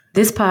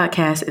This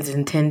podcast is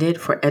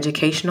intended for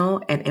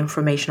educational and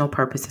informational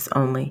purposes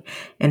only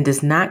and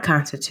does not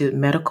constitute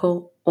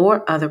medical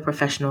or other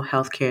professional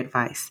healthcare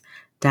advice,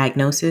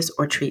 diagnosis,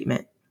 or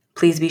treatment.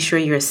 Please be sure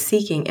you're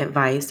seeking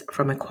advice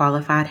from a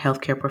qualified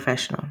healthcare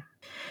professional.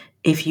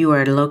 If you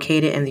are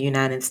located in the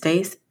United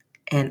States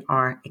and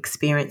are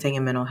experiencing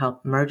a mental health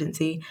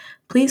emergency,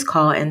 please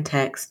call and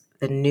text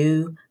the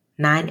new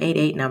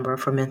 988 number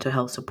for mental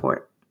health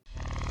support.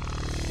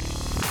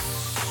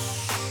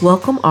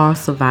 Welcome all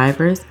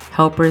survivors,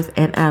 helpers,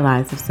 and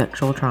allies of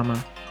sexual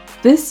trauma.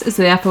 This is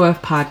the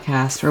FOF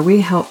podcast where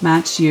we help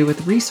match you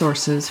with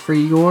resources for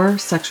your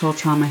sexual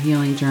trauma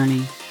healing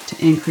journey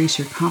to increase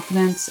your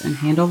confidence and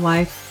handle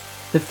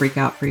life the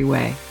freak-out-free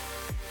way.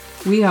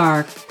 We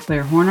are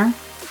Claire Horner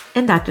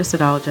and Dr.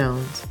 Sadal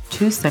Jones,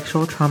 two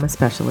sexual trauma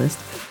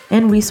specialists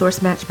and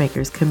resource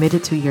matchmakers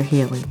committed to your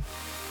healing.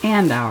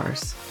 And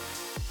ours.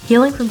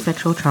 Healing from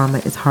sexual trauma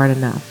is hard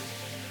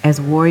enough. As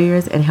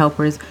warriors and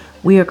helpers,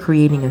 we are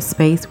creating a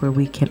space where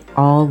we can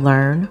all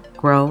learn,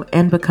 grow,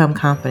 and become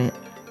confident,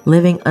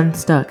 living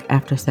unstuck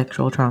after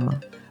sexual trauma.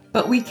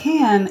 But we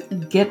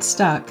can get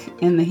stuck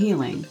in the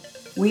healing.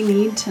 We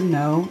need to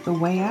know the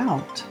way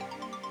out.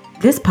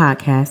 This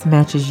podcast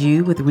matches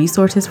you with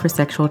resources for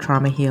sexual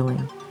trauma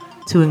healing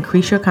to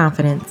increase your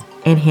confidence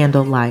and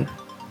handle life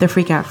the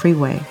freak-out-free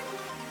way.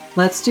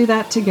 Let's do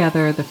that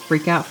together the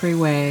freak-out-free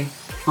way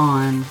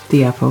on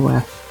the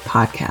FOF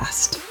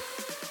podcast.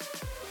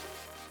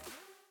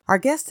 Our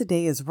guest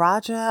today is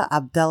Rajia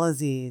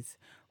Abdelaziz.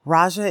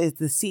 Rajia is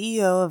the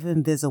CEO of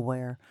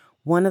Invisaware,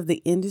 one of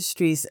the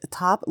industry's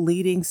top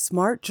leading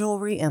smart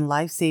jewelry and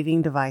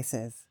life-saving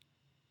devices.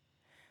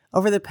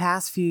 Over the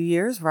past few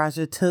years,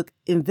 Rajia took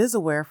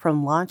Invisaware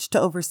from launch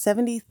to over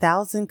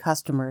 70,000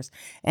 customers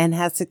and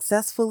has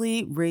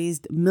successfully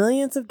raised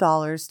millions of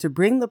dollars to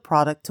bring the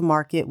product to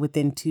market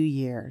within 2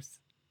 years.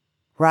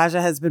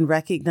 Rajia has been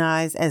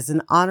recognized as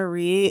an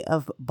honoree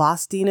of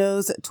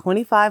Bostino's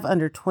 25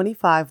 Under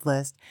 25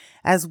 list,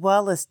 as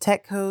well as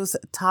TechCo's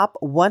Top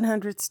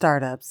 100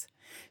 Startups.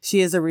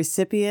 She is a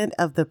recipient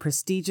of the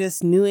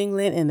prestigious New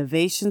England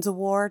Innovations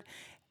Award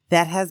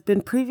that has been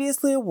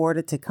previously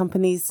awarded to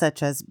companies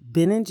such as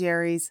Ben &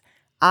 Jerry's,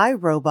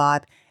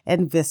 iRobot,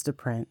 and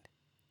Vistaprint.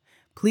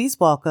 Please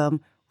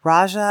welcome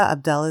Rajia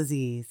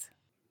Abdelaziz.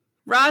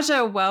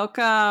 Rajia,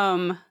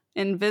 welcome.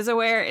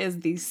 Invisaware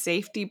is the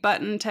safety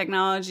button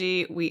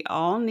technology we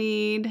all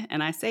need.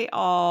 And I say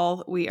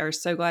all, we are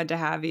so glad to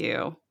have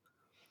you.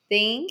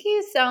 Thank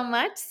you so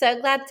much.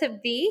 So glad to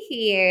be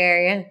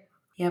here.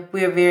 Yep,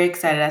 we are very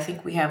excited. I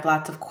think we have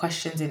lots of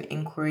questions and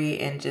inquiry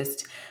and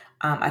just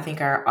I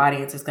think our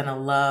audience is going to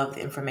love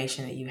the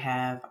information that you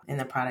have and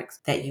the products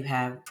that you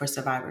have for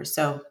survivors.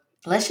 So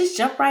let's just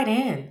jump right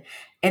in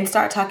and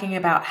start talking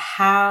about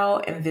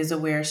how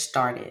Invisaware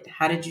started.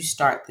 How did you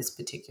start this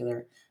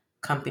particular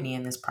company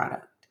and this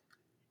product?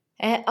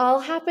 It all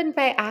happened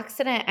by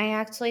accident. I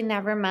actually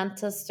never meant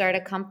to start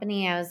a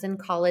company. I was in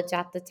college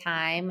at the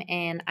time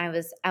and I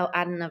was out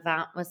at an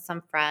event with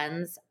some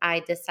friends.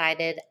 I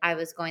decided I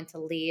was going to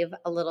leave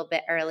a little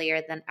bit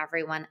earlier than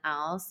everyone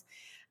else.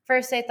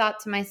 First, I thought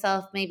to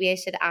myself, maybe I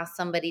should ask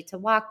somebody to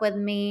walk with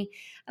me.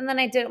 And then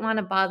I didn't want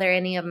to bother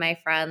any of my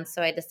friends,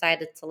 so I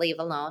decided to leave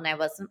alone. I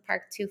wasn't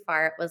parked too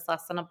far. It was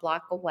less than a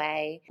block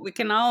away. We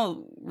can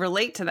all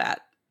relate to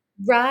that.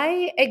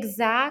 Right,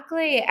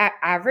 exactly.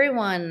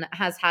 Everyone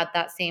has had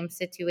that same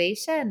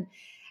situation.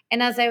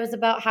 And as I was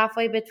about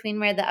halfway between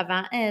where the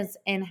event is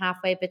and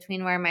halfway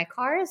between where my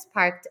car is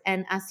parked,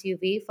 an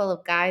SUV full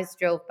of guys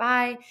drove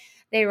by.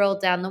 They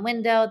rolled down the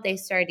window. They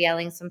started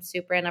yelling some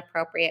super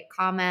inappropriate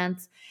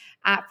comments.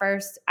 At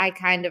first, I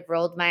kind of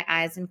rolled my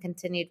eyes and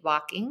continued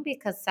walking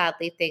because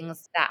sadly,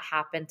 things that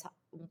happen to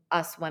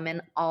us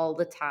women all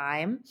the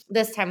time.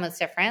 This time was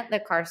different. The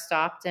car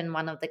stopped and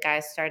one of the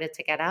guys started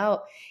to get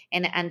out,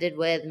 and it ended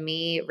with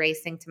me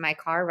racing to my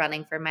car,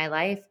 running for my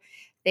life.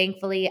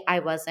 Thankfully, I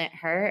wasn't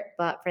hurt,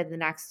 but for the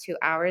next 2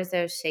 hours,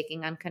 I was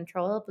shaking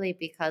uncontrollably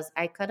because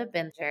I could have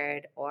been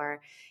injured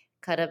or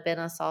could have been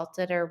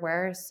assaulted or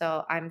worse.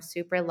 So I'm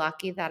super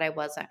lucky that I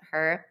wasn't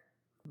hurt.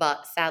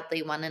 But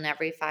sadly, 1 in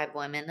every 5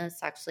 women is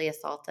sexually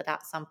assaulted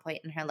at some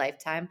point in her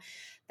lifetime.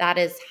 That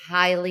is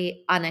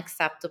highly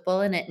unacceptable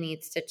and it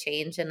needs to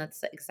change. And it's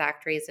the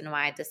exact reason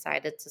why I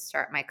decided to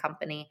start my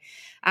company.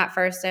 At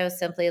first, I was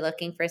simply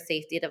looking for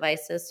safety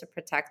devices to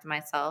protect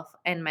myself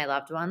and my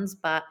loved ones.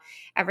 But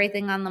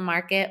everything on the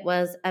market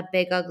was a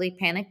big, ugly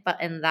panic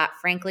button that,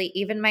 frankly,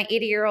 even my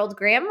 80-year-old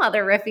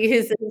grandmother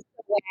refuses to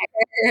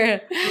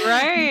wear.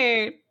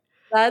 Right.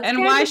 And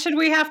why should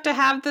we have to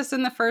have this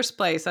in the first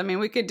place? I mean,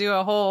 we could do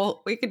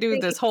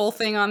this whole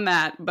thing on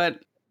that,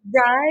 but.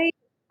 Right.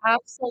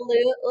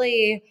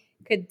 Absolutely.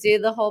 Could do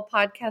the whole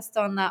podcast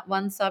on that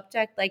one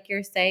subject. Like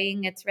you're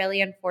saying, it's really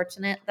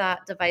unfortunate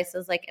that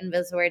devices like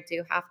Invisaware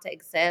do have to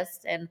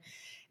exist. And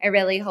I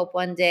really hope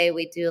one day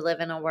we do live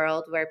in a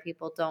world where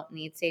people don't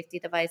need safety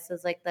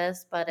devices like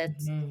this, but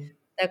it's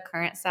the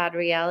current sad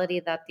reality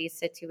that these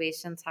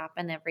situations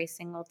happen every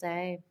single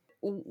day.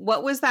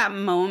 what was that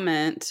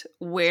moment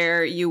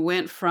where you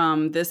went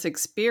from this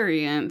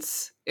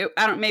experience?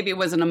 Maybe it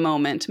wasn't a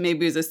moment,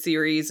 maybe it was a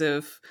series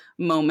of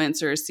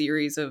moments or a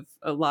series of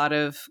a lot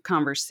of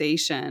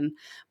conversation.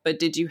 But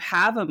did you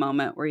have a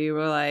moment where you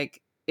were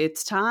like,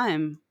 it's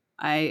time.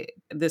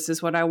 This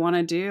is what I want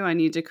to do. I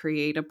need to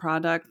create a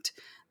product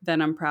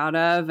that I'm proud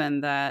of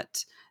and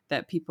that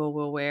people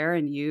will wear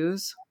and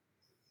use?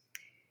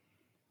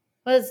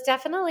 Well, it's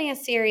definitely a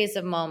series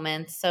of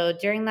moments. So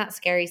during that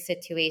scary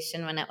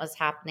situation when it was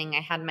happening, I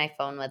had my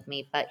phone with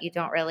me, but you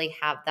don't really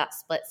have that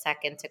split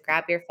second to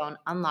grab your phone,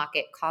 unlock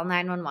it, call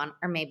 911,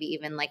 or maybe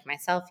even like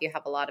myself, you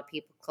have a lot of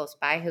people close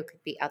by who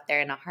could be out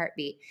there in a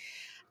heartbeat.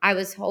 I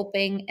was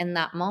hoping in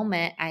that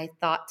moment, I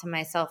thought to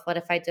myself, what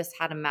if I just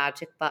had a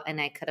magic button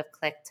I could have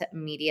clicked to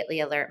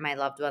immediately alert my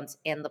loved ones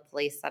and the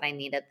police that I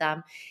needed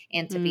them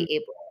and to Mm. be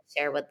able to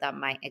share with them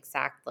my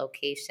exact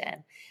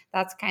location?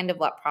 That's kind of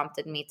what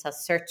prompted me to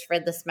search for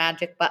this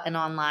magic button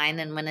online.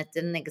 And when it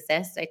didn't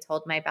exist, I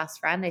told my best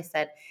friend, I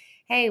said,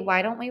 hey,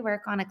 why don't we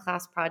work on a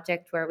class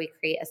project where we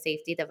create a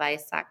safety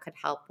device that could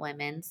help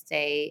women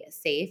stay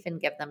safe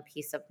and give them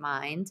peace of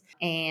mind?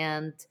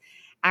 And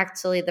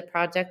actually, the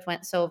project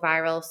went so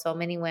viral. So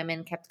many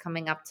women kept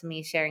coming up to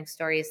me sharing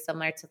stories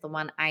similar to the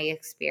one I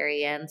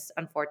experienced.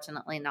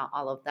 Unfortunately, not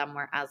all of them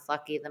were as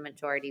lucky. The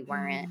majority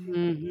weren't.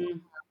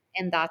 Mhm.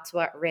 And that's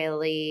what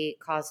really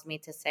caused me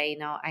to say,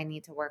 no, I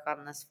need to work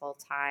on this full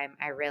time.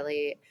 I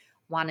really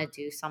want to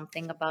do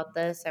something about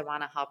this. I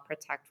want to help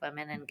protect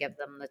women and give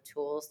them the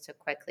tools to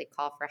quickly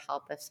call for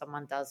help if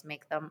someone does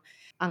make them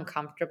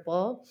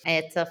uncomfortable.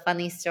 It's a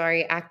funny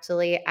story.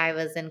 Actually, I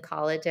was in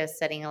college, I was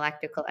studying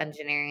electrical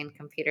engineering and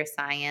computer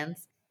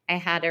science. I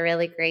had a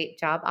really great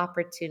job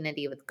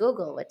opportunity with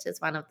Google, which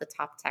is one of the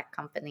top tech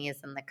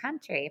companies in the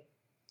country.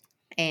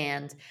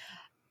 And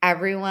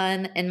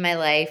everyone in my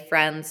life,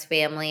 friends,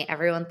 family,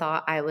 everyone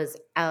thought I was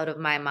out of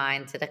my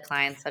mind to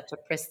decline such a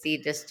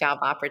prestigious job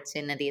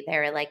opportunity. They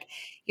were like,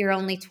 you're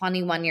only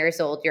 21 years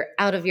old. You're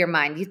out of your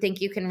mind. You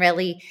think you can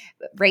really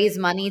raise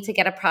money to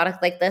get a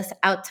product like this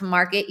out to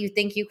market? You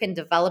think you can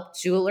develop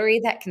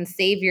jewelry that can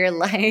save your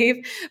life?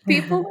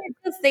 People were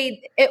just,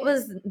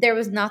 there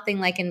was nothing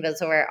like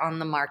Invisawear on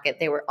the market.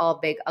 They were all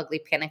big, ugly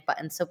panic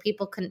buttons. So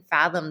people couldn't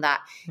fathom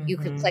that you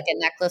could click a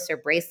necklace or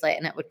bracelet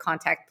and it would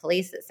contact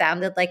police. It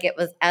sounded like it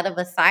was out of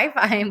a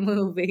sci-fi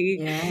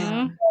movie.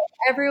 Yeah. Mhm.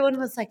 Everyone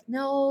was like,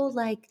 no,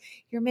 like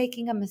you're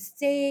making a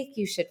mistake.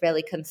 You should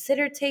really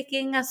consider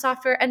taking a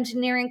software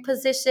engineering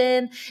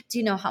position. Do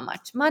you know how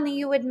much money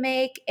you would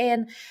make?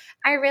 And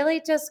I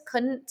really just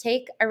couldn't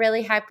take a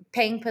really high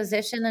paying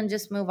position and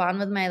just move on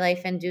with my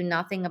life and do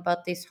nothing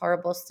about these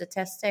horrible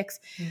statistics.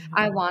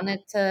 I Mhm.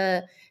 wanted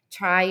to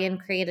try and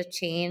create a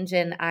change.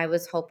 And I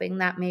was hoping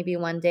that maybe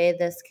one day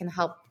this can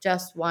help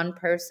just one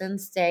person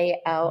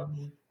stay out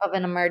Mhm. of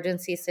an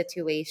emergency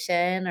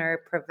situation or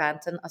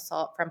prevent an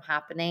assault from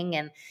happening.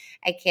 And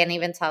I can't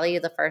even tell you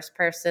the first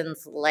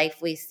person's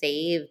life we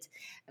saved.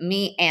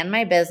 Me and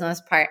my business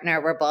partner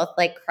were both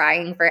like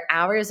crying for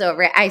hours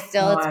over it.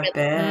 Oh, It's I been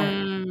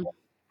bet. Mm.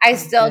 I I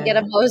still get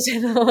bet.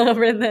 emotional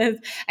over this.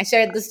 I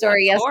shared the Of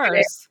story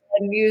yesterday, course.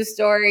 a news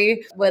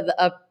story with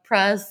a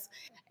press,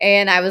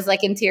 and I was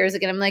like in tears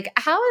again. I'm like,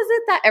 how is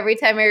it that every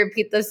time I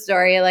repeat this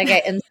story, like I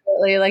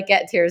instantly like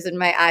get tears in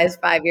my eyes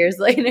 5 years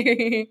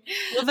later?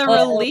 Well, the Oh,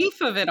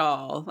 relief of it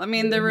all. I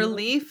mean, the Mhm.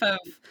 relief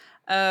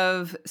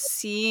of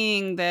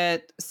seeing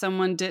that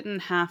someone didn't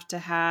have to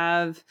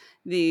have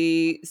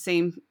the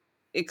same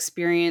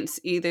experience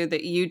either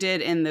that you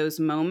did in those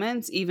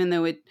moments, even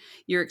though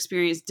your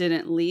experience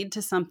didn't lead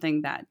to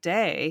something that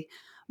day,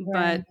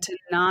 right. but to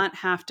not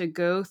have to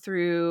go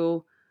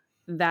through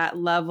that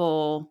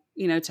level,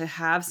 to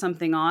have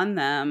something on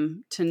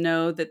them, to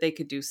know that they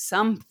could do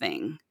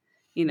something,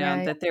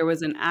 Right. that there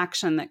was an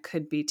action that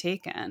could be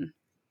taken.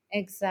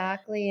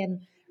 Exactly.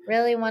 And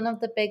really, one of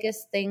the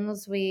biggest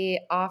things we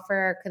offer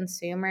our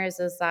consumers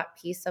is that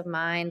peace of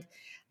mind.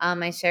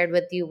 I shared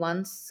with you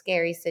one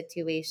scary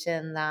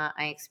situation that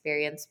I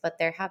experienced, but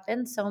there have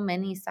been so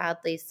many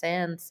sadly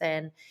since.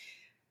 And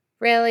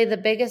really, the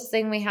biggest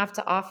thing we have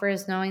to offer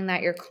is knowing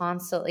that you're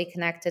constantly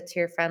connected to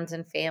your friends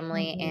and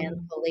family and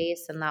Mhm.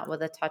 police, and that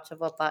with a touch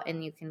of a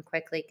button, you can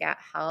quickly get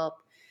help.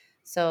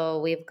 So,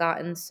 we've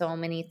gotten so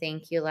many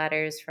thank you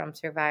letters from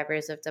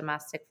survivors of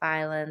domestic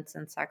violence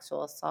and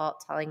sexual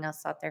assault telling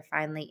us that they're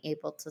finally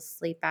able to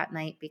sleep at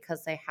night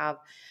because they have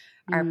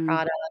our Mm.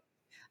 product.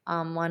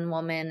 One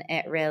woman,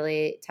 it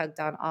really tugged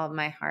on all of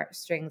my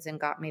heartstrings and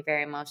got me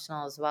very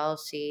emotional as well.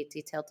 She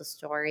detailed the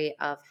story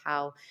of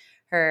how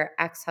her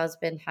ex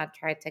husband had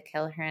tried to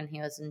kill her and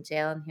he was in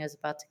jail and he was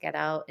about to get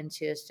out. And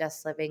she was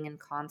just living in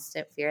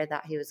constant fear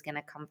that he was going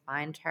to come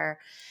find her.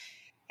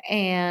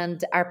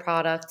 And our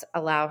product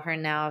allow her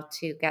now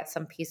to get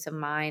some peace of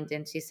mind.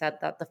 And she said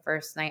that the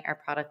first night our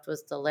product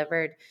was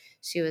delivered,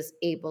 she was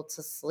able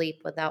to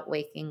sleep without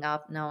waking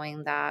up,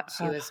 knowing that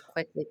she Ugh. was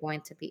quickly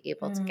going to be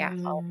able to get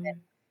help.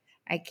 Mm.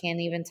 I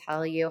can't even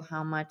tell you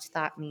how much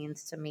that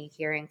means to me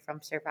hearing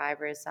from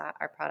survivors that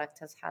our product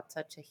has had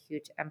such a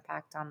huge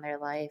impact on their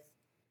life.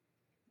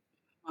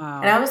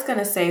 And I Wow. was going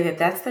to say that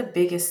that's the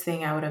biggest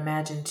thing I would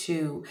imagine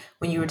too,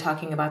 when you were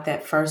talking about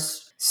that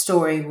first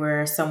story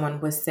where someone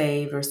was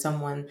saved or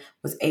someone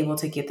was able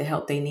to get the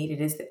help they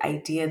needed, is the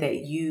idea that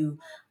you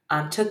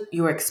took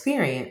your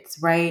experience,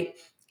 right?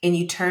 And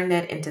you turned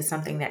that into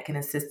something that can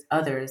assist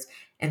others,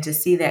 and to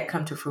see that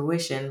come to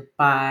fruition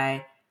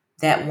by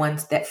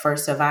that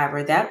first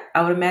survivor, that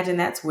I would imagine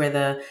that's where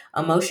the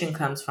emotion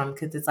comes from,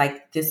 because it's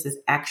like, this is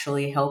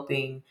actually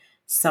helping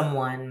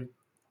someone.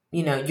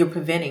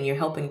 You're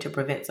helping to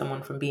prevent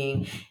someone from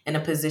being in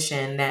a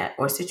position that,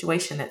 or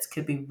situation that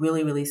could be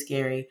really, really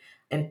scary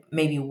and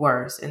maybe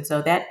worse. And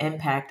so that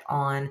impact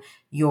on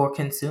your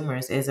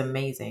consumers is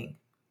amazing.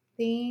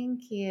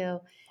 Thank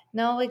you.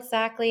 No,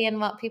 exactly. And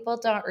what people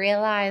don't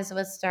realize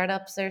with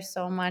startups, there's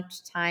so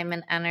much time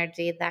and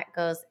energy that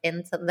goes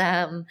into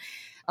them.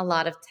 A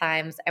lot of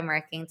times I'm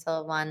working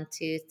till 1,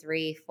 2,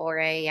 3, 4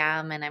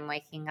 a.m. and I'm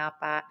waking up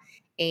at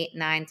 8,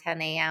 9,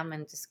 10 a.m.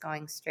 and just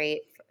going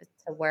straight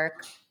to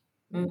work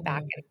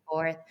back Hmm. and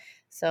forth.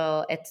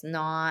 So it's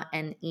not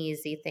an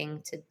easy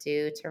thing to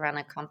do to run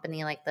a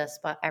company like this.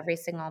 But every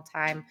single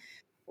time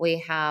we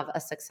have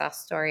a success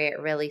story, it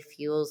really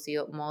fuels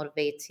you, it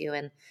motivates you.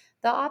 And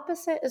the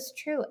opposite is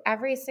true.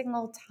 Every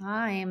single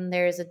time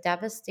there's a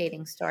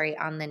devastating story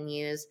on the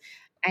news,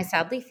 I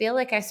sadly feel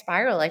like I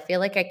spiral. I feel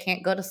like I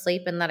can't go to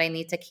sleep and that I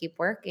need to keep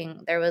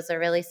working. There was a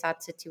really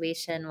sad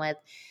situation with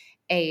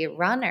a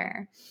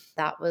runner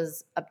that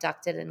was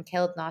abducted and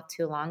killed not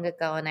too long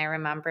ago. And I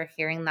remember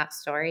hearing that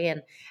story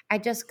and I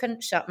just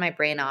couldn't shut my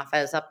brain off.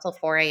 I was up till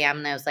 4 a.m.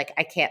 and I was like,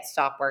 I can't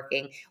stop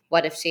working.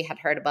 What if she had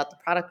heard about the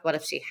product? What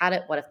if she had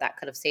it? What if that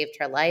could have saved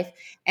her life?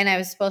 And I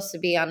was supposed to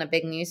be on a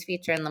big news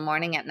feature in the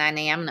morning at 9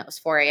 a.m. and it was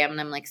 4 a.m.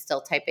 and I'm like still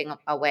typing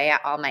away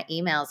at all my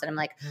emails. And I'm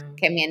like,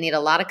 okay, man, I need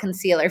a lot of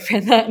concealer for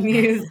that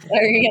news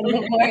story in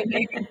the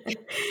morning.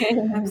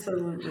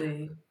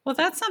 Absolutely. Well,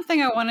 that's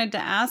something I wanted to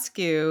ask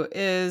you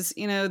is,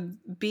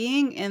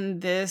 being in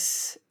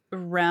this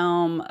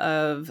realm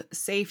of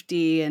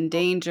safety and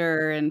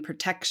danger and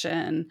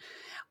protection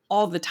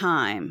all the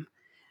time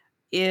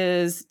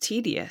is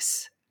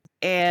tedious.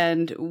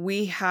 And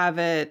we have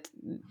it,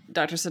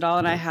 Dr. Sadal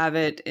and I have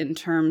it in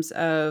terms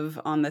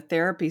of on the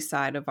therapy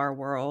side of our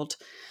world.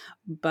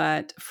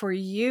 But for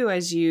you,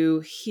 as you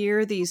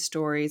hear these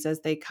stories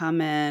as they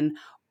come in,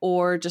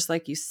 or just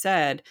like you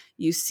said,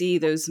 you see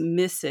those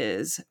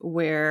misses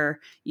where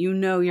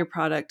your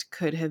product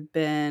could have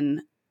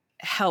been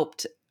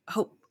helped,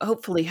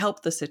 hopefully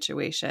help the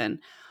situation.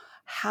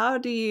 How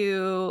do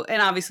you, and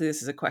obviously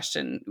this is a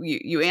question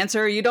you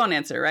answer or you don't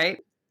answer, right?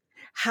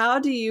 How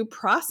do you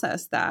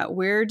process that?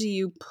 Where do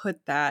you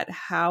put that?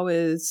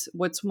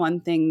 What's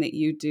one thing that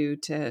you do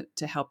to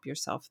help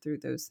yourself through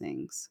those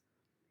things?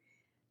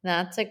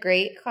 That's a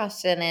great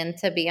question. And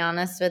to be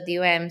honest with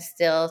you, I'm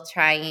still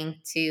trying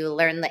to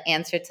learn the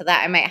answer to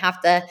that. I might have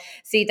to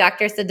see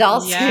Dr. Sadal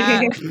Yeah.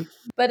 soon.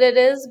 But it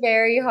is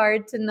very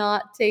hard to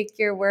not take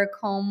your work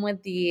home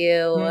with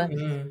you.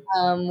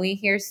 Hmm. We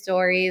hear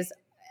stories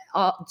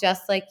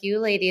just like you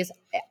ladies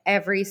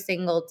every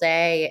single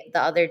day.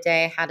 The other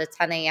day, I had a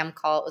 10 a.m.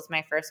 call. It was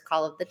my first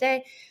call of the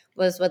day.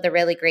 Was with a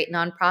really great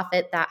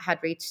nonprofit that had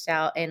reached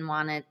out and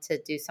wanted to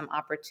do some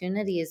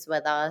opportunities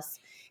with us.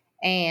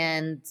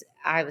 And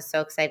I was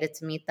so excited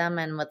to meet them.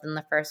 And within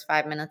the first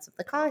 5 minutes of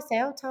the call, I say,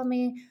 "Oh, tell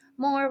me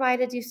more. Why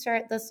did you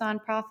start this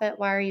nonprofit?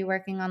 Why are you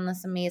working on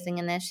this amazing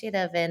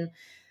initiative?" And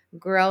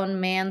grown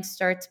man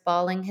starts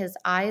bawling his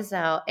eyes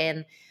out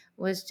and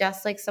was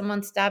just like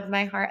someone stabbed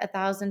my heart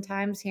 1,000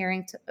 times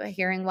hearing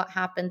what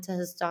happened to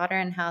his daughter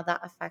and how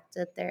that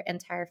affected their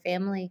entire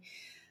family.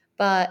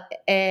 But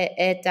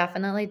it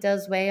definitely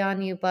does weigh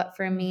on you, but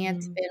for me,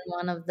 it's Hmm. been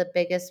one of the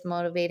biggest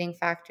motivating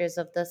factors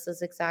of this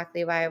is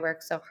exactly why I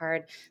work so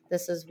hard.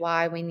 This is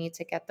why we need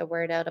to get the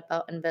word out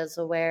about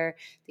Invisaware.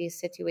 These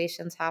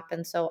situations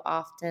happen so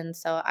often,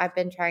 so I've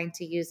been trying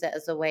to use it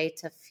as a way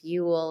to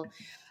fuel,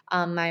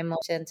 my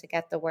emotion to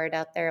get the word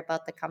out there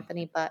about the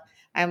company, but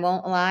I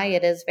won't lie,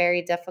 it is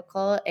very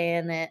difficult,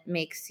 and it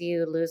makes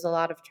you lose a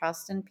lot of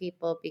trust in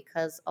people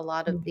because a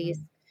lot of these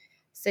Hmm.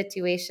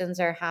 situations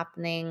are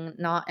happening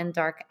not in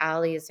dark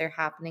alleys, they're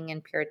happening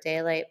in pure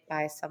daylight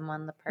by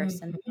someone the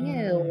person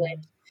knew.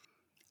 Hmm.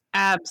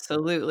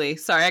 Absolutely.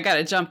 Sorry, I got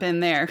to jump in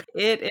there.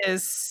 It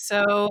is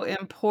so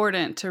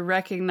important to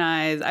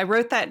recognize. I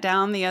wrote that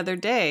down the other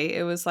day.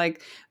 It was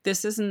like,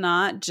 this is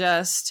not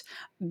just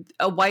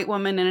a white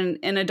woman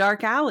in a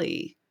dark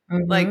alley.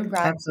 Like Hmm.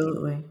 Right.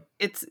 Absolutely.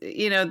 it's,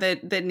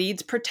 that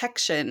needs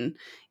protection,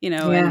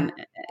 Yeah. and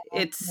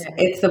it's, Yeah.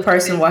 It's the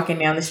person walking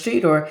down the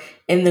street or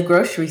in the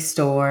grocery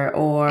store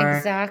or,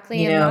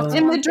 Exactly. you And that's know,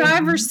 in the one thing.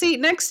 driver's seat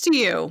next to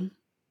you.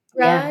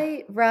 yeah.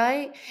 Right,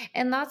 right.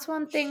 And that's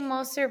one thing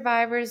most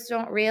survivors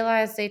don't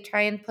realize. They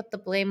try and put the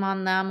blame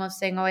on them of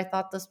saying, "Oh, I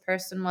thought this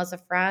person was a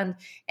friend."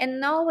 And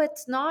no,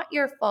 it's not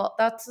your fault.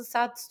 That's a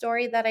sad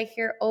story that I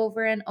hear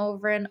over and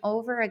over and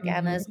over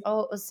again is, Hmm. "Oh,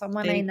 it was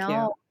someone I Thank you.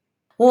 know."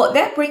 Well,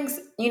 that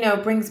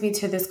brings me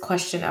to this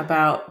question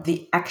about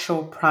the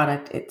actual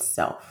product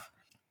itself.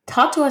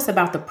 Talk to us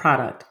about the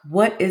product.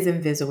 What is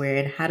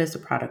Invisaware and how does the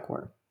product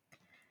work?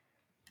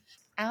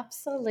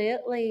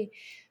 Absolutely.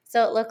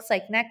 So it looks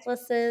like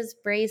necklaces,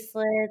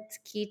 bracelets,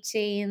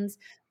 keychains.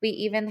 We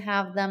even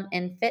have them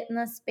in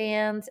fitness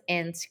bands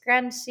and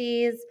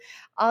scrunchies.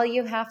 All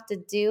you have to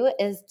do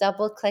is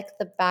double click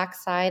the back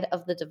side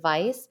of the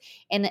device,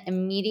 and it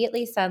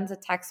immediately sends a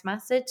text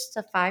message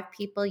to 5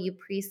 people you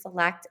pre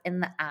select in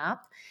the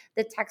app.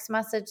 The text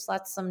message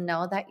lets them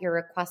know that you're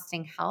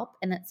requesting help,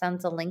 and it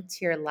sends a link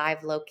to your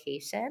live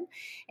location.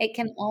 It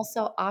can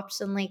also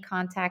optionally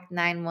contact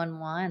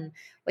 911.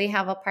 We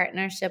have a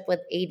partnership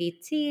with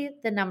ADT,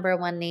 the number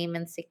one name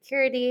in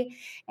security.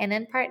 And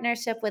in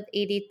partnership with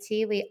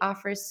ADT, we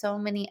offer so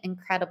many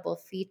incredible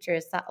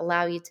features that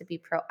allow you to be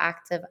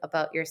proactive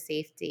about your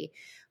safety.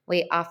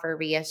 We offer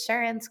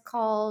reassurance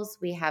calls,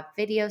 we have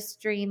video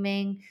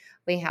streaming,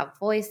 we have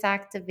voice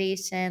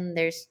activation,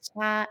 there's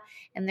chat,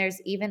 and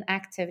there's even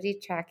activity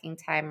tracking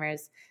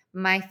timers.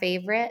 My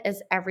favorite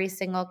is every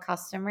single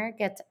customer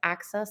gets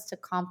access to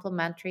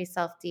complimentary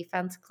self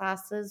defense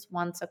classes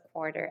once a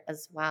quarter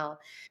as well.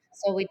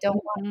 So we don't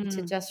want you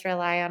to Mhm. just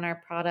rely on our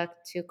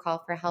product to call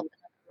for help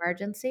in an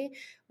emergency.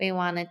 We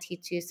want to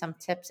teach you some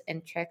tips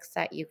and tricks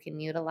that you can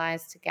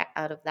utilize to get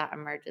out of that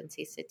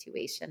emergency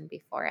situation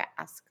before it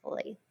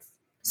escalates.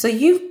 So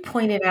you've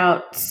pointed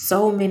out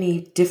so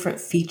many different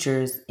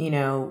features,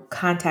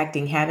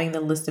 contacting, having the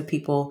list of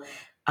people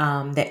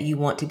that you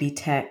want to be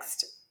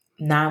text,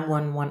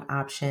 911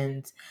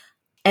 options.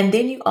 And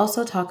then you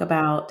also talk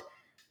about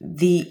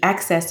the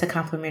access to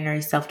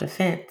complimentary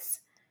self-defense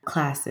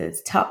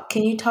classes.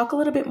 Can you talk a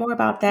little bit more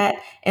about that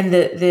and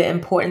the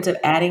importance of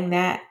adding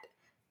that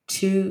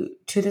to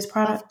this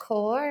Of product?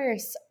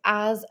 course,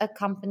 as a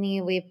company,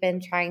 we've been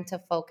trying to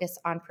focus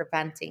on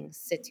preventing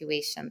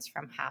situations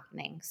from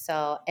happening.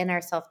 So, in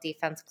our self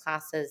defense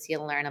classes,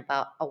 you'll learn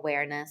about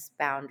awareness,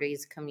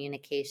 boundaries,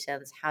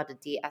 communications, how to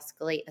de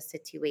escalate a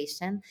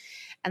situation.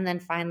 And then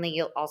finally,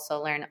 you'll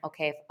also learn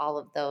okay, if all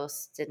of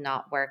those did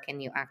not work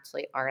and you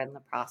actually are in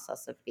the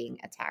process of being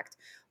attacked,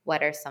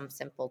 what are some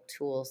simple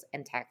tools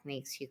and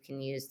techniques you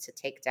can use to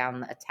take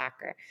down the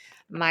attacker?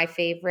 My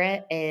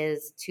favorite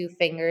is 2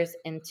 fingers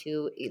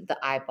into the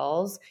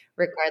eyeballs,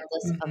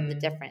 regardless of the Mhm.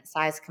 different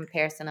size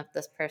comparison. If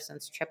this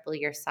person's triple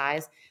your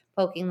size,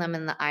 poking them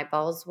in the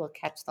eyeballs will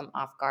catch them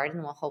off guard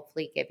and will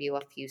hopefully give you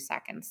a few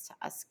seconds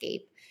to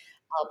escape.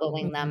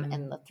 Elbowing them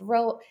in Mhm. the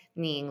throat,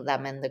 kneeing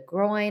them in the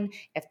groin.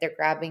 If they're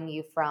grabbing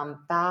you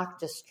from back,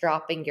 just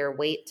dropping your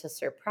weight to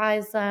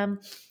surprise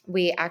them.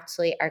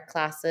 Our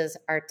classes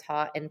are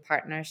taught in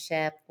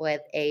partnership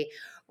with a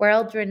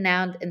world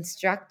renowned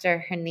instructor.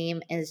 Her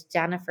name is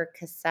Jennifer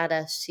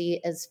Cassetta. She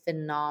is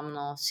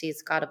phenomenal.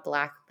 She's got a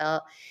black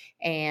belt,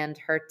 and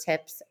her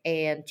tips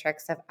and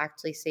tricks have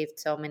actually saved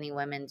so many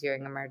women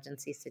during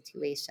emergency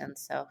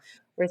situations. So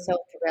we're so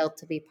thrilled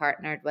to be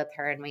partnered with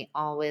her, and we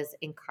always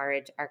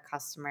encourage our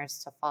customers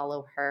to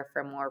follow her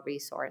for more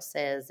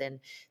resources and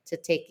to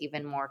take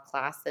even more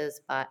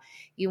classes. But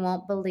you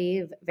won't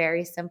believe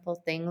very simple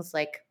things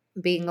like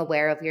being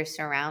aware of your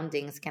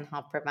surroundings can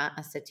help prevent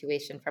a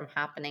situation from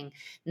happening,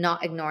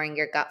 not ignoring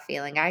your gut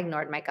feeling. I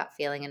ignored my gut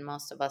feeling, and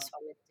most of us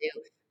women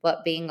do,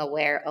 but being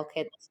aware,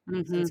 okay, this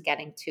person's Mhm.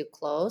 getting too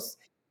close.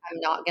 I'm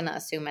not going to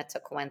assume it's a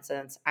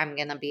coincidence. I'm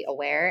going to be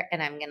aware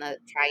and I'm going to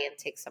try and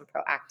take some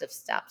proactive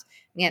steps.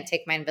 I'm going to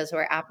take my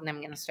Invisor app and I'm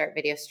going to start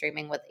video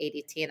streaming with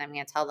ADT, and I'm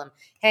going to tell them,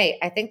 hey,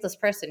 I think this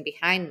person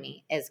behind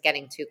me is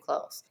getting too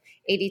close.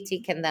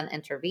 ADT can then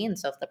intervene.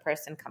 So if the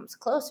person comes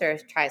closer,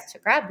 tries to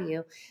grab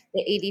you,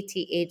 the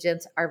ADT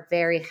agents are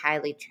very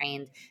highly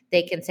trained.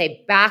 They can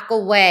say, back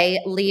away,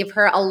 leave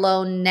her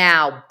alone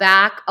now.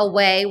 Back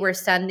away. We're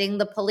sending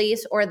the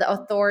police or the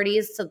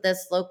authorities to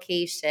this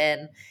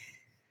location.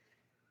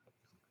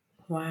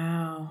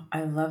 Wow,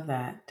 I love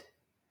that.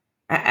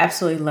 I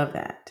absolutely love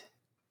that.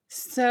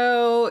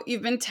 So,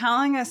 you've been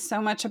telling us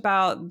so much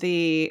about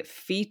the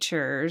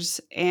features,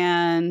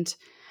 and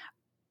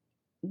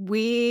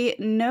we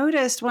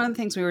noticed one of the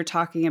things we were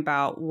talking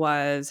about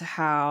was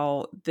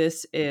how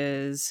this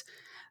is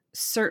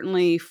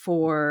certainly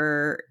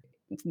for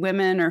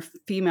women or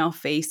female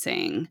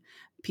facing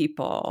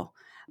people.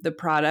 The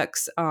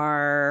products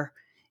are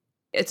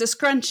it's a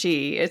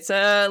scrunchie, it's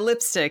a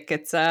lipstick,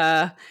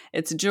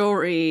 it's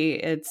jewelry,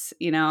 it's,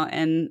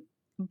 and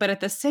but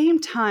at the same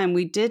time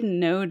we did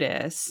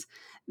notice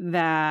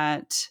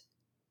that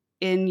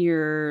in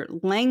your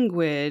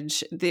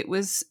language it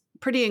was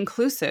pretty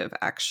inclusive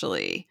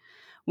actually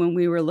when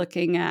we were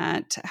looking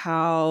at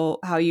how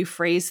you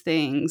phrase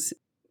things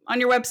on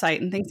your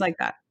website and things like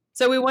that.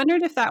 So we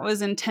wondered if that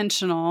was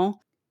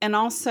intentional, and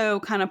also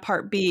kind of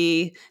part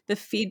B, the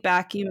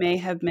feedback you may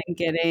have been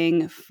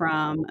getting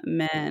from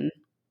men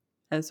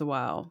as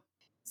well.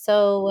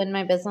 So, when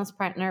my business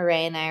partner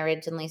Ray and I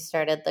originally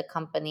started the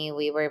company,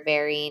 we were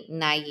very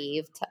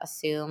naive to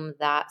assume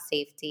that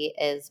safety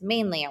is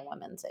mainly a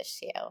women's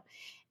issue.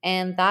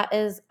 And that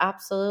is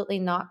absolutely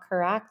not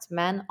correct.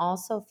 Men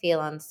also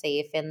feel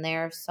unsafe, and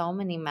there are so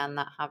many men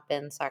that have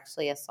been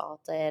sexually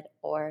assaulted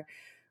or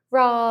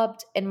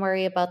robbed and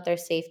worry about their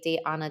safety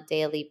on a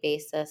daily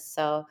basis.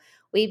 So,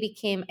 we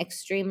became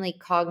extremely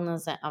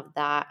cognizant of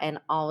that and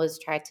always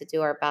tried to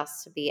do our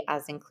best to be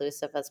as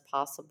inclusive as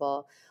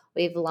possible.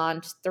 We've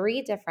launched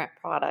 3 different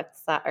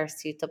products that are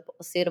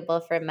suitable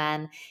for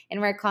men, and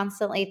we're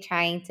constantly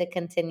trying to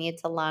continue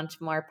to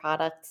launch more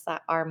products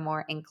that are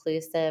more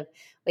inclusive.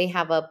 We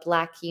have a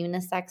black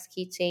unisex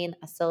keychain,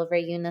 a silver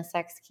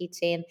unisex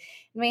keychain,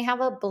 and we have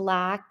a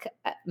black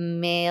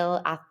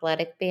male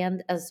athletic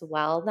band as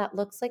well that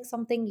looks like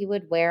something you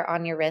would wear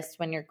on your wrist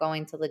when you're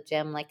going to the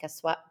gym, like a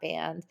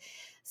sweatband.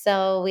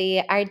 So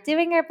we are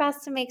doing our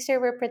best to make sure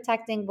we're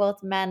protecting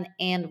both men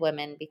and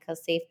women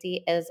because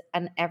safety is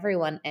an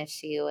everyone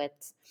issue.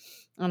 It's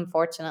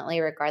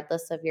unfortunately,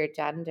 regardless of your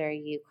gender,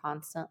 you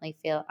constantly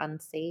feel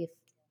unsafe.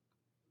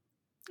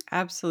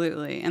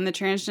 Absolutely. And the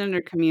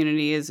transgender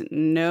community is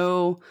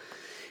no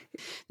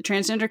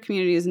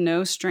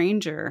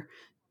stranger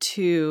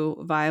to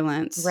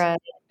violence Right.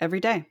 every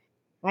day.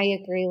 I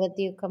agree with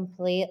you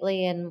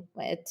completely. And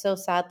it's so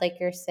sad, like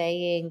you're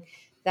saying,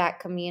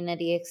 that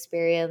community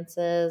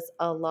experiences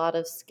a lot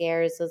of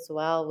scares as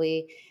well.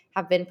 We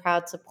have been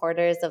proud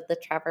supporters of the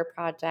Trevor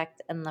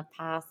Project in the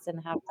past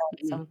and have done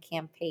Mhm. some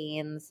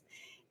campaigns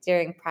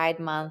during Pride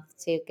Month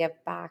to give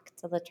back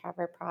to the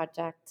Trevor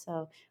Project.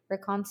 So we're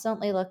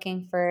constantly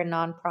looking for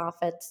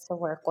nonprofits to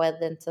work with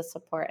and to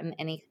support in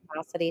any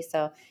capacity.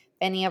 So if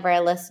any of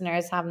our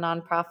listeners have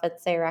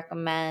nonprofits they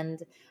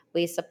recommend,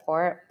 we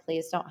support,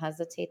 please don't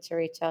hesitate to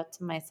reach out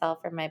to myself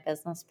or my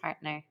business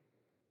partner.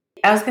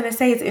 I was going to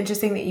say it's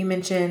interesting that you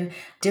mentioned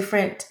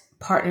different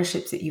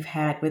partnerships that you've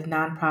had with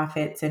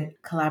nonprofits and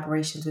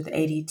collaborations with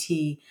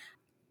ADT.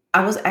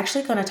 I was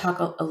actually going to talk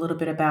a little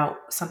bit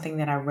about something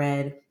that I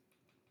read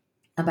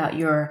about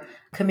your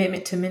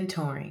commitment to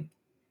mentoring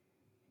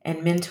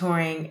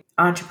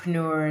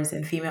entrepreneurs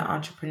and female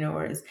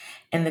entrepreneurs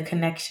and the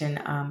connection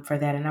for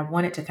that. And I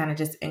wanted to kind of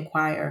just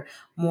inquire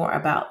more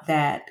about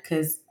that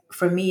because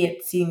for me,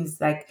 it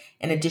seems like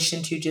in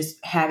addition to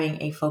just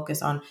having a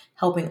focus on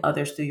helping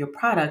others through your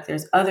product,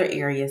 there's other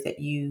areas that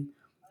you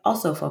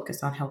also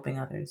focus on helping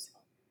others.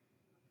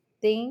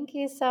 Thank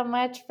you so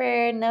much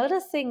for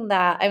noticing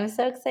that. I'm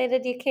so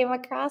excited you came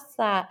across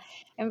that.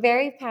 I'm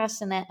very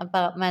passionate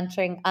about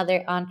mentoring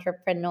other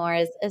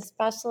entrepreneurs,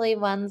 especially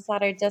ones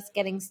that are just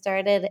getting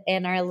started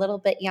and are a little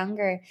bit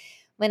younger.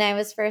 When I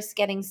was first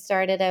getting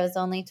started, I was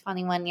only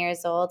 21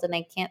 years old, and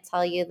I can't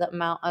tell you the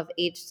amount of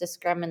age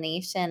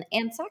discrimination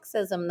and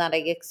sexism that I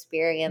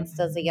experienced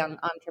as a Mhm. young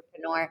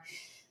entrepreneur.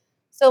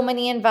 So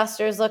many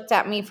investors looked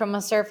at me from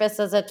a surface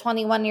as a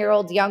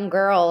 21-year-old young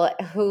girl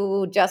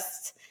who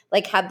just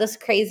like had this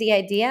crazy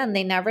idea and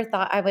they never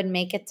thought I would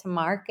make it to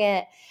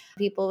market.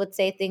 People would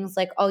say things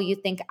like, "Oh, you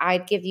think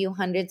I'd give you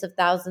hundreds of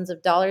thousands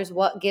of dollars?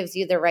 What gives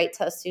you the right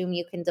to assume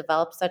you can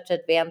develop such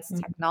advanced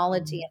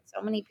technology?" Mhm. And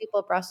so many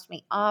people brushed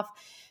me off.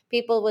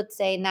 People would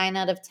say 9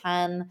 out of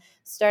 10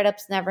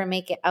 startups never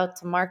make it out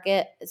to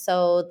market.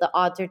 So the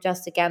odds are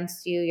just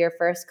against you. Your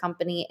first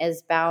company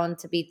is bound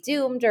to be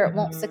doomed or it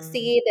won't Mhm.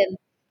 succeed. And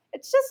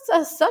it's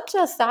just such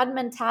a sad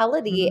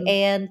mentality. Mhm.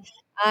 And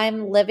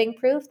I'm living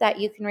proof that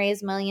you can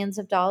raise millions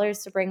of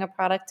dollars to bring a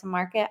product to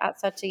market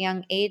at such a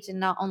young age. And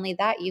not only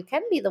that, you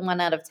can be the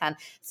 1 out of 10.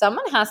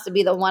 Someone has to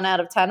be the 1 out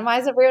of 10. Why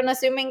is everyone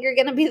assuming you're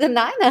going to be the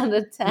 9 out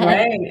of 10?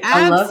 Right.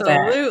 I love that.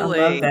 I love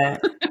Absolutely.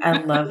 that. I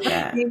love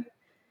that.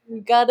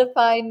 You got to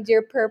find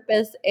your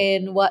purpose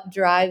in what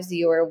drives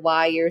you or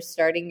why you're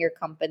starting your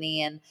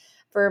company. And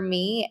for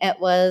me, it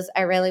was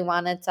I really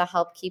wanted to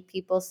help keep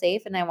people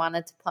safe and I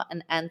wanted to put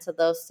an end to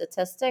those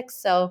statistics.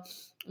 So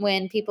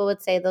when people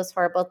would say those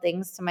horrible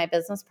things to my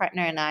business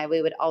partner and I,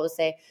 we would always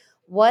say,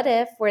 what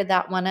if we're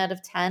that 1 out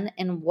of 10?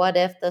 And what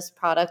if this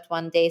product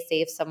one day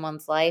saves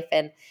someone's life?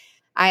 And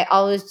I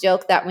always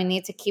joke that we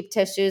need to keep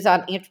tissues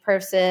on each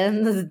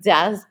person's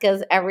desk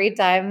because every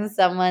time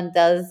someone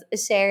does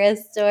share a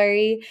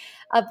story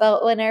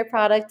about when our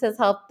product has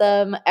helped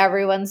them,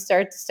 everyone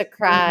starts to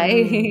cry.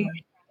 Mhm.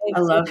 I It's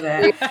love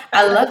very that.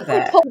 I love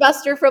that.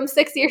 Buster from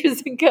 6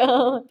 years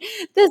ago.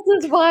 This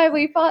is why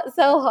we fought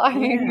so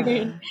hard.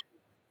 Yeah.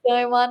 So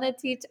I want to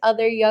teach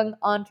other young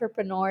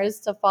entrepreneurs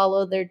to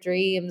follow their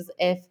dreams.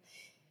 If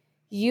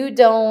you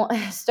don't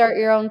start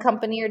your own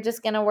company, you're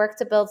just going to work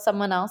to build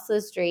someone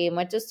else's dream,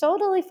 which is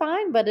totally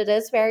fine, but it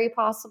is very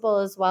possible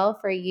as well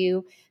for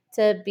you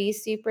to be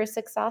super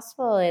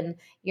successful and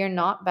you're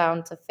not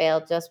bound to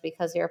fail just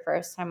because you're a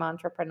first time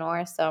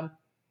entrepreneur. So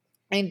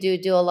I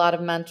do a lot of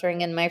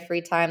mentoring in my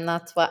free time.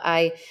 That's what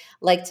I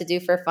like to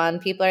do for fun.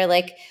 People are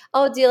like,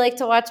 "Oh, do you like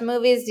to watch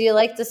movies? Do you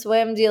like to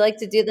swim? Do you like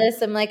to do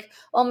this?" I'm like,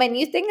 "Oh, my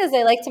new thing is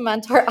I like to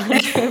mentor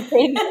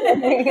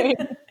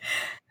entrepreneurs."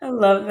 I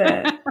love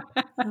that.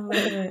 I love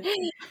it.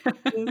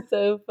 It's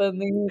so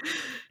funny.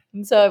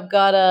 And so I've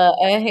got a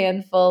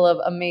handful of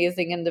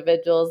amazing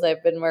individuals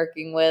I've been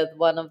working with.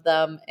 One of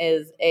them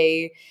is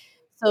a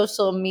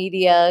social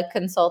media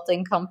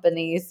consulting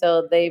company.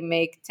 So they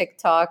make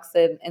TikToks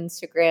and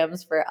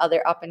Instagrams for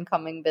other up and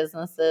coming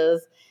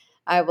businesses.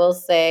 I will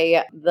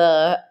say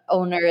the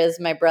owner is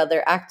my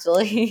brother,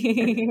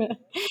 actually.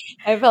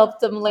 I've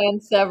helped him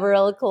land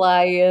several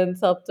clients,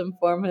 helped him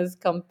form his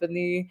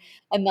company.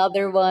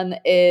 Another one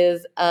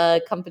is a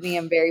company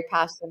I'm very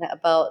passionate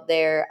about.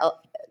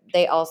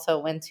 They also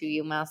went to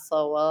UMass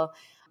Lowell,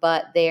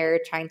 but they're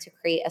trying to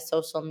create a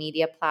social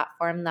media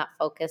platform that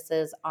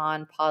focuses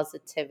on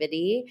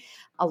positivity.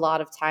 A lot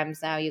of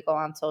times now you go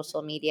on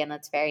social media and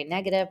it's very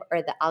negative,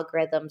 or the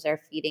algorithms are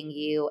feeding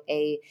you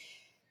a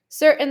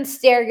certain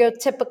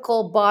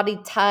stereotypical body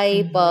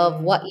type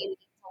of what you need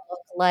to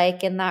look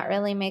like. And that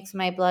really makes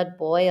my blood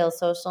boil.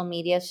 Social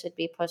media should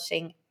be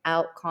pushing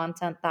out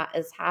content that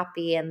is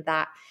happy and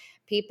that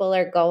people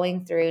are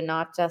going through,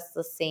 not just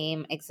the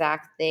same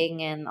exact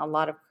thing. And a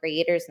lot of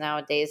creators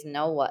nowadays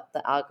know what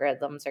the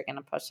algorithms are going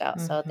to push out.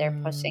 So they're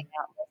pushing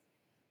out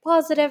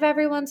positive,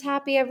 everyone's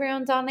happy,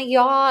 everyone's on a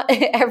yacht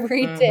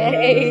every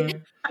day.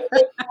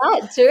 It's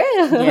not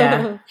Yeah,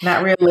 true.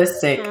 not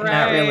realistic.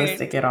 Not Right.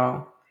 realistic at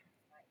all.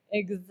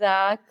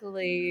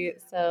 Exactly.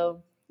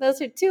 So those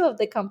are two of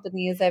the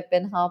companies I've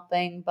been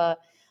helping, but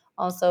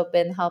also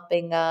been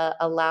helping a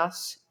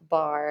lash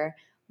bar,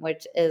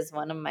 which is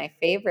one of my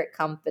favorite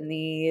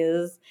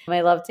companies. I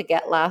love to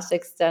get lash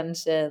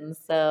extensions.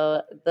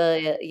 So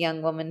the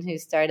young woman who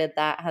started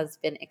that has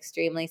been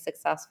extremely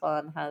successful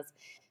and has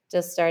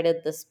just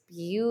started this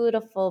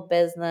beautiful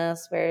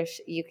business where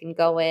you can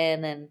go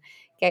in and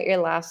get your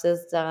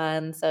lashes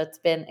done. So it's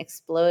been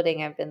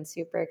exploding. I've been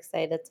super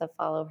excited to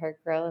follow her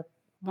growth.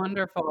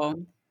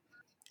 Wonderful.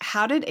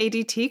 How did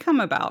ADT come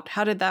about?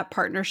 How did that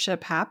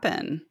partnership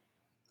happen?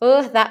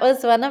 Oh, that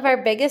was one of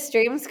our biggest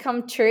dreams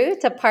come true,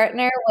 to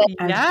partner with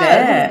I Yes.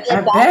 bet. the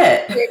I best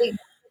bet. security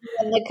company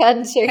in the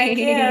Heck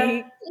yeah.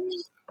 country.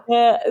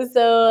 Yeah,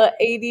 so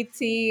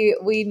ADT,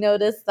 we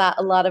noticed that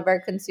a lot of our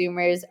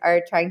consumers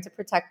are trying to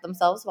protect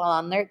themselves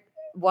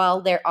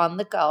while they're on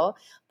the go,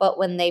 but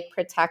when they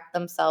protect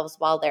themselves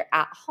while they're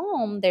at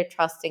home, they're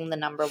trusting the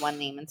number one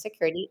name in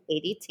security,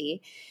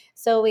 ADT.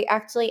 So we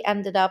actually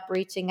ended up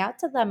reaching out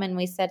to them and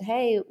we said,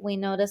 "Hey, we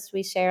noticed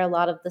we share a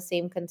lot of the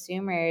same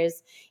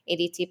consumers.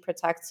 ADT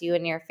protects you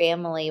and your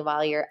family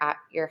while you're at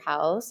your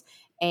house,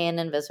 and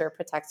Invisor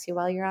protects you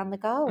while you're on the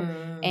go."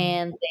 Mm.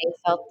 And they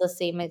felt the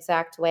same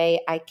exact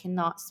way. I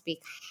cannot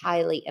speak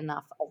highly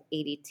enough of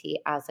ADT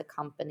as a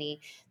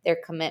company. Their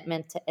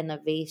commitment to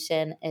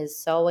innovation is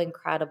so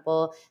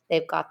incredible.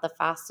 They've got the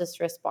fastest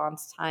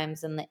response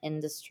times in the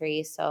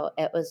industry. So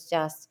it was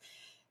just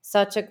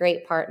such a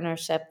great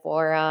partnership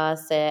for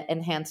us. It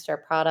enhanced our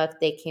product.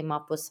 They came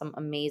up with some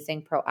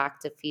amazing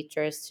proactive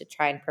features to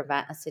try and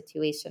prevent a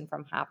situation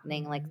from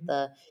happening, like Mhm.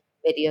 the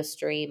video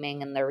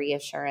streaming and the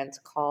reassurance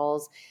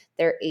calls.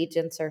 Their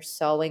agents are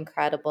so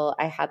incredible.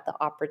 I had the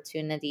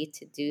opportunity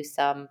to do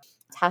some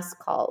test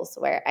calls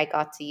where I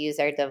got to use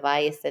our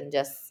device and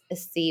just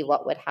see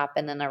what would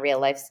happen in a real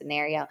life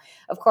scenario.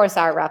 Of course,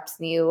 our reps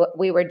knew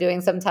we were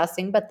doing some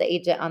testing, but the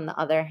agent, on the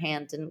other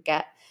hand, didn't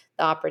get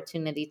the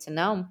opportunity to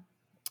know.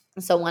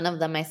 So one of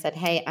them, I said,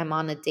 "Hey, I'm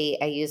on a date."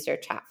 I used their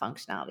chat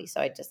functionality.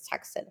 So I just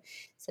texted,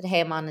 said,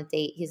 "Hey, I'm on a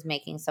date. He's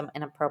making some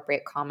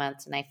inappropriate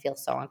comments and I feel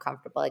so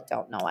uncomfortable. I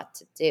don't know what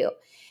to do."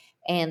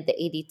 And the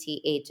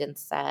ADT agent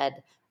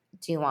said,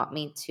 "Do you want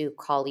me to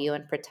call you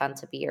and pretend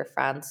to be your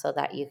friend so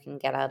that you can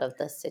get out of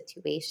this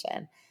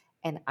situation?"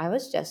 And I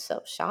was just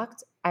so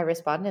shocked. I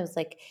responded, I was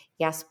like,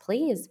 "Yes,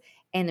 please."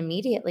 And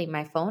immediately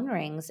my phone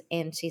rings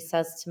and she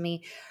says to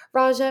me,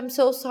 "Raja, I'm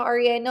so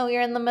sorry. I know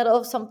you're in the middle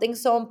of something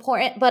so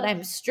important, but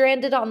I'm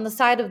stranded on the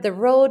side of the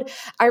road.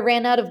 I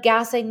ran out of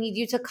gas. I need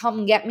you to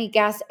come get me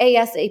gas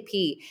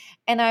ASAP."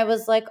 And I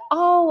was like,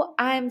 "Oh,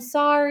 I'm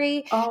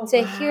sorry Oh,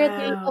 to hear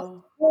that. Of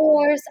wow.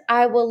 course,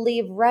 I will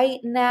leave right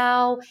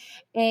now."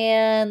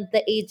 And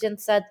the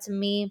agent said to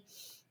me,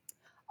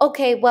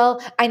 "Okay,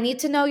 well, I need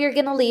to know you're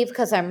going to leave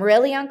because I'm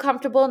really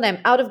uncomfortable and I'm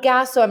out of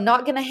gas. So I'm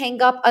not going to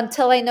hang up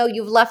until I know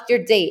you've left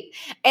your date."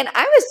 And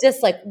I was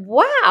just like,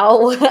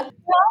 wow,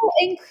 how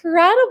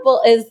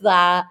incredible is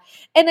that?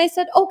 And I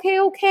said, "Okay,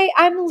 okay,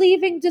 I'm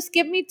leaving. Just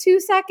give me 2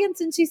 seconds."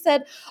 And she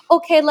said,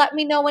 "Okay, let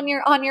me know when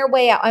you're on your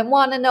way out. I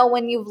want to know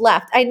when you've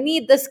left. I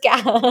need this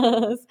gas."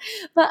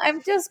 But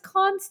I'm just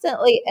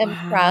constantly Wow.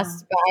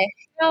 impressed by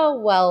how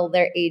well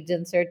their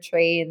agents are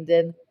trained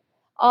and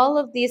all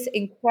of these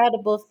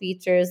incredible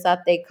features that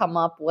they come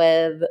up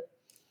with.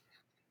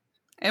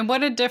 And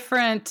what a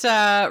different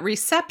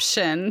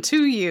reception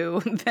to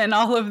you than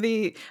all of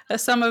the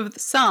some of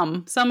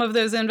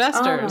those Oh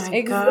investors.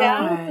 my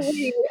gosh.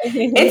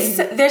 It's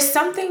Exactly. there's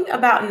something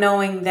about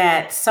knowing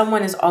that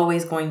someone is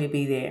always going to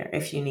be there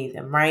if you need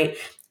them, right?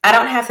 I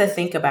don't have to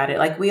think about it.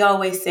 Like we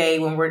always say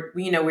when we're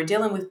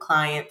dealing with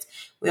clients,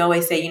 we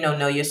always say,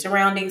 know your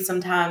surroundings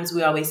sometimes.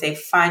 We always say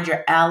find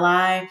your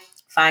ally,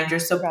 find your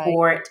Right.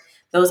 support,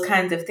 those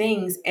kinds of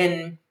things.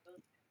 And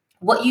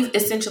what you've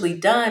essentially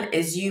done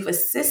is you've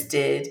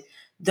assisted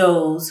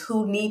those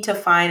who need to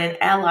find an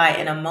ally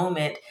in a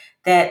moment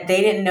that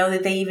they didn't know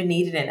that they even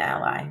needed an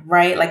ally,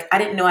 right? Like I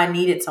didn't know I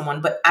needed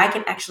someone, but I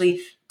can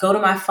actually go to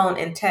my phone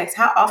and text.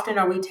 How often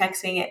are we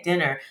texting at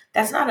dinner?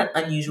 That's not an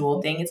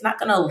unusual thing. It's not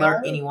going to alert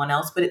Right. anyone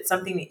else, but it's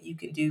something that you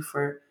can do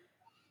for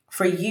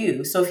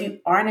you. So if you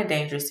are in a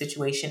dangerous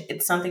situation,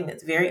 it's something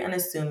that's very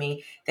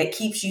unassuming, that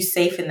keeps you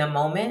safe in the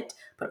moment,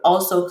 but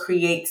also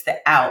creates the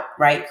out,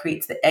 right?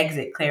 Creates the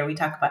exit. Claire, we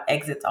talk about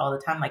exits all the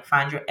time, like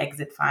find your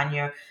exit, find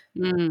your,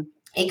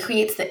 it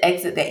creates the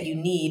exit that you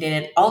need.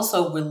 And it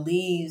also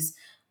relieves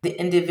the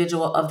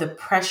individual of the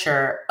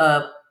pressure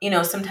of,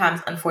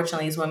 sometimes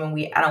unfortunately as women,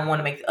 I don't want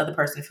to make the other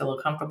person feel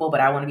uncomfortable,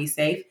 but I want to be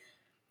safe.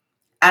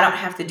 I don't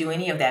have to do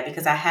any of that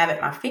because I have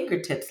at my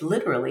fingertips,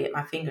 literally at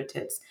my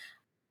fingertips,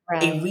 a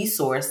Right.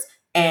 resource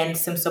and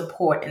some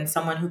support and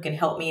someone who can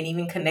help me and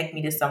even connect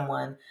me to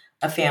someone,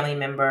 a family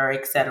member,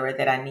 etc.,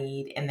 that I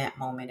need in that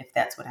moment if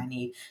that's what I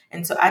need.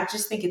 And so I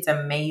just think it's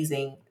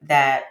amazing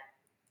that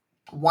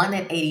one,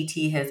 that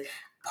ADT has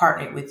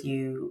partnered with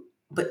you,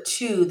 but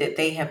two, that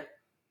they have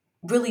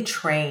really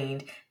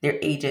trained their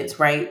agents,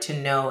 right, to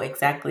know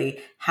exactly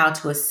how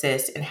to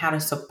assist and how to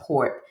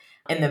support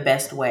in the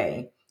best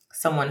way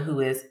someone who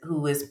is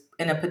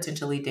in a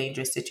potentially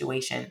dangerous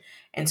situation.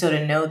 And so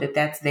to know that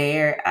that's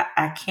there,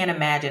 I can't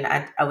imagine.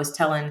 I was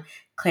telling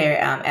Claire,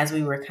 as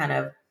we were kind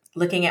of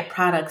looking at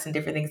products and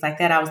different things like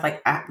that, I was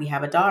like, we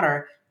have a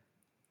daughter.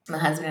 My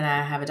husband and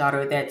I have a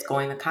daughter that's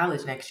going to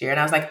college next year. And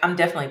I was like, I'm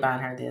definitely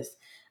buying her this.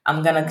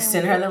 I'm going to Oh,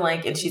 send her the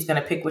link and she's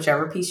going to pick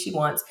whichever piece she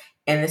wants.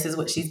 And this is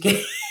what she's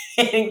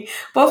getting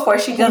before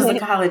she goes to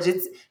college.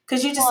 It's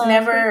because you just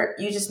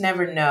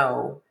never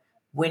know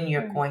when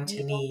you're thank going to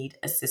you. need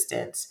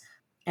assistance.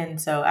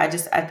 And so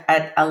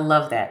I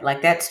love that.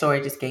 Like that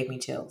story just gave me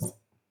chills.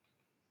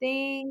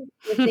 Thank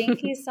you.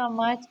 Thank you so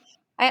much.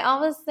 I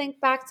always think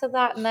back to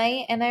that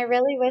night and I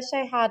really wish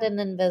I had an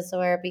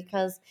Invisor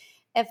because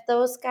if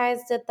those guys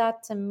did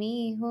that to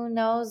me, who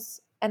knows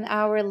an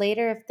hour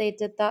later if they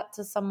did that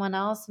to someone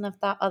else and if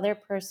that other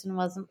person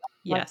wasn't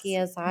as lucky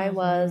Yes. as I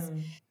was. Mm-hmm.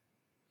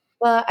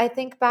 But I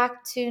think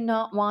back to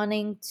not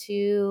wanting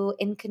to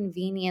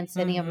inconvenience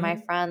any of my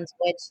Mm-hmm. friends,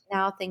 which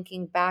now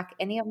thinking back,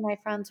 any of my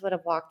friends would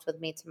have walked with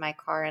me to my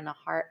car in a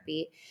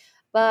heartbeat.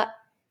 But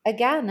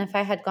again, if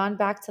I had gone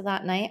back to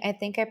that night, I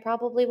think I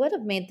probably would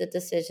have made the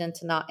decision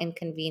to not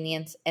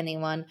inconvenience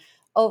anyone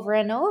over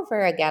and over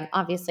again.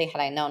 Obviously,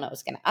 had I known it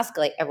was going to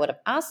escalate, I would have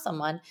asked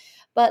someone.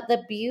 But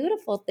the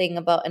beautiful thing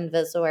about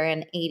Invisor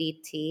and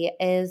ADT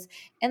is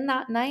in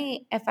that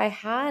night, if I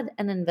had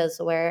an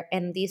Invisor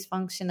and these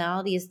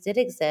functionalities did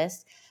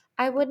exist,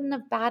 I wouldn't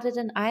have batted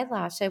an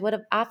eyelash. I would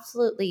have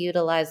absolutely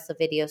utilized the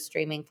video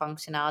streaming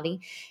functionality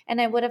and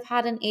I would have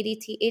had an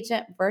ADT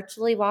agent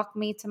virtually walk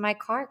me to my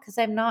car because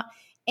I'm not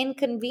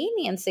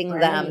inconveniencing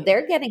them. Right.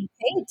 They're getting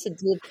paid to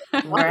do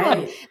their job.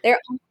 Right. They're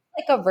almost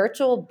like a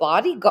virtual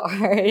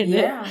bodyguard.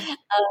 Yeah.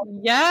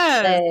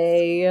 Yes.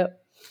 Say,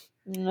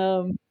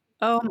 um,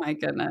 Oh my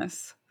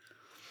goodness.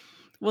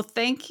 Well,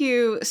 thank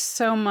you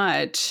so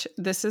much.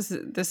 This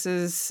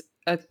is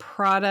a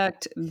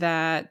product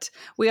that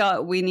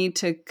we need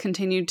to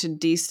continue to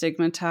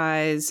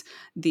destigmatize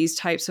these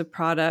types of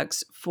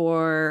products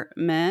for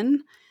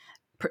men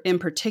in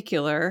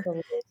particular,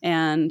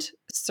 and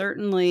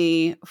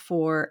certainly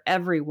for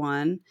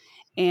everyone.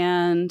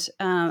 And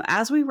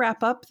as we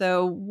wrap up,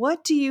 though,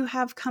 what do you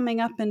have coming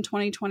up in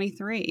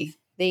 2023?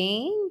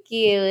 Thank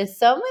you.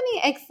 So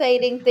many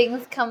exciting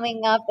things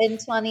coming up in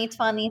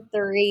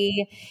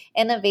 2023.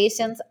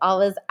 Innovation's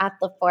always at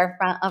the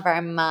forefront of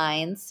our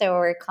minds. So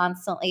we're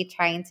constantly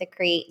trying to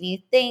create new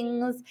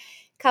things.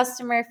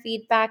 Customer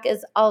feedback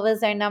is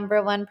always our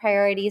number one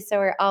priority. So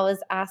we're always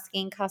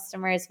asking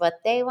customers what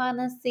they want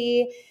to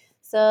see.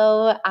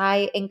 So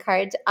I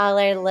encourage all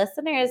our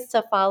listeners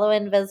to follow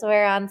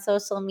Invisware on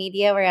social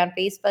media. We're on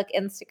Facebook,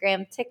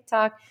 Instagram,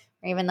 TikTok,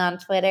 or even on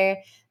Twitter.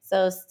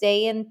 So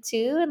stay in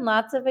tune.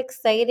 Lots of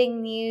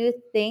exciting new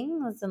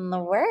things in the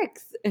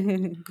works.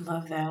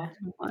 Love that.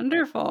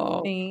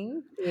 Wonderful.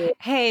 Thank you.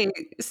 Hey,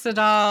 Dr.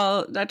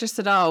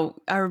 Sadal,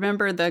 I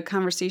remember the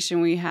conversation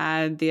we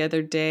had the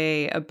other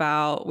day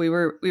about we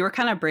were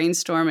kind of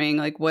brainstorming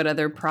like what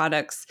other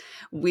products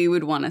we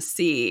would want to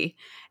see.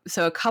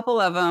 So a couple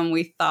of them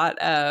we thought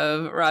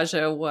of,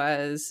 Raja,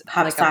 was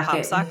Pop like a pop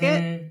socket.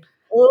 socket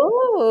Mm-hmm.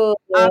 Ooh,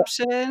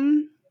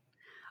 option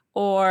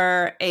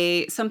or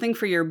a something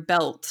for your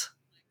belt,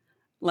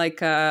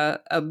 like a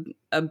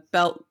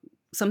belt,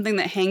 something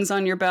that hangs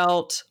on your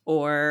belt,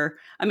 or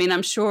I mean,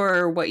 I'm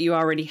sure what you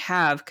already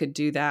have could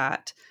do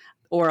that,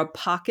 or a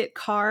pocket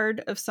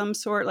card of some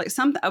sort. Like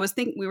some,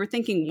 we were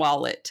thinking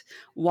wallet,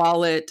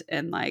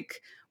 and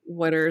like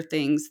what are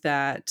things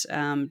that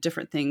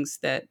different things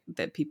that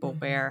people Mm-hmm.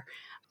 wear.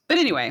 But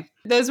anyway,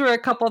 those were a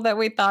couple that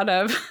we thought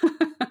of.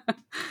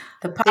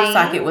 The pop socket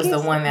thank was you the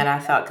so one that I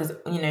thought, because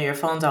your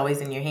phone's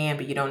always in your hand,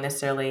 but you don't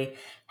necessarily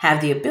have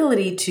the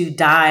ability to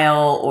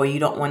dial, or you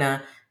don't want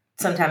to.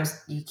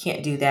 Sometimes you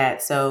can't do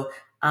that. So,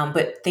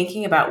 but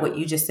thinking about what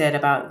you just said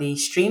about the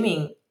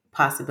streaming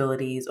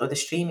possibilities or the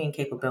streaming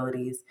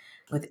capabilities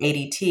with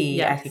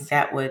ADT, I think Yes.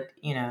 that would,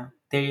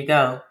 there you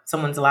go.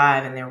 Someone's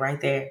live and they're right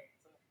there.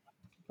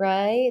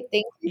 Right.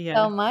 Thank you Yeah.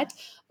 so much.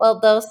 Well,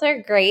 those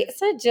are great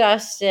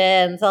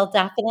suggestions. I'll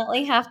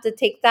definitely have to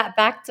take that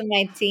back to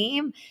my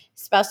team.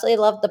 Especially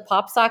love the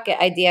pop socket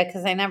idea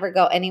because I never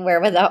go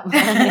anywhere without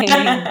mine.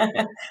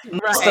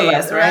 Most of Right,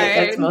 us, right?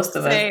 That's right. most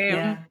of us. Same.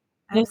 Yeah,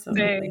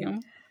 absolutely. Same.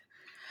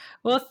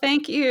 Well,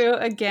 thank you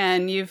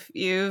again.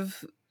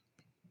 You've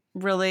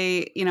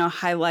really,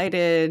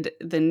 highlighted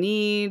the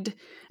need.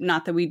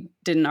 Not that we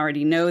didn't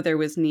already know there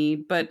was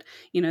need, but,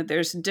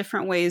 there's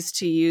different ways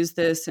to use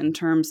this in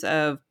terms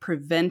of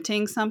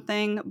preventing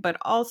something, but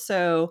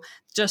also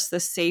just the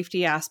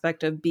safety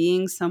aspect of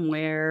being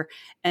somewhere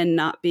and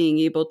not being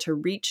able to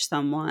reach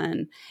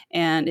someone.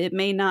 And it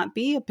may not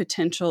be a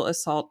potential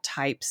assault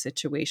type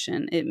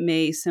situation. It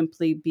may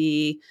simply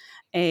be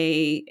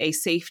a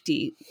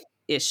safety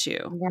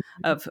issue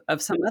of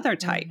some other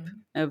type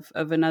Mhm.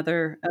 of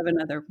another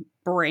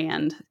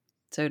brand,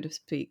 so to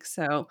speak.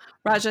 So,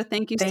 Raja,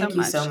 thank you so Thank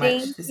you so much. much.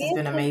 Thank This has you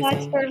been so much for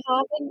amazing.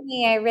 having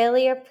me. I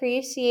really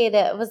appreciate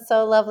it. It was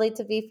so lovely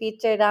to be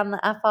featured on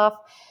the F Off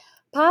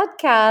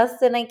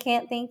podcast. And I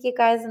can't thank you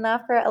guys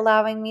enough for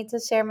allowing me to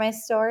share my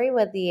story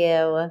with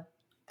you.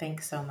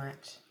 Thanks so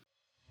much.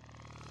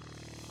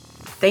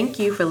 Thank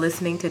you for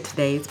listening to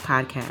today's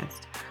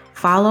podcast.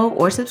 Follow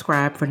or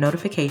subscribe for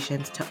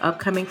notifications to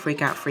upcoming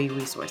Freak Out Free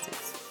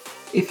resources.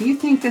 If you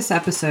think this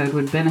episode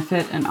would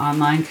benefit an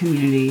online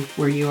community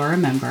where you are a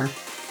member,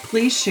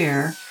 please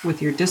share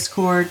with your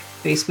Discord,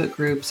 Facebook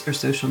groups, or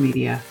social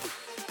media.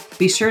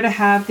 Be sure to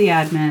have the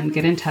admin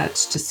get in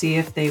touch to see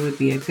if they would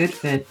be a good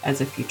fit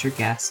as a future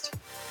guest.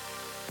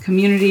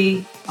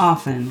 Community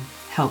often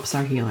helps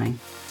our healing.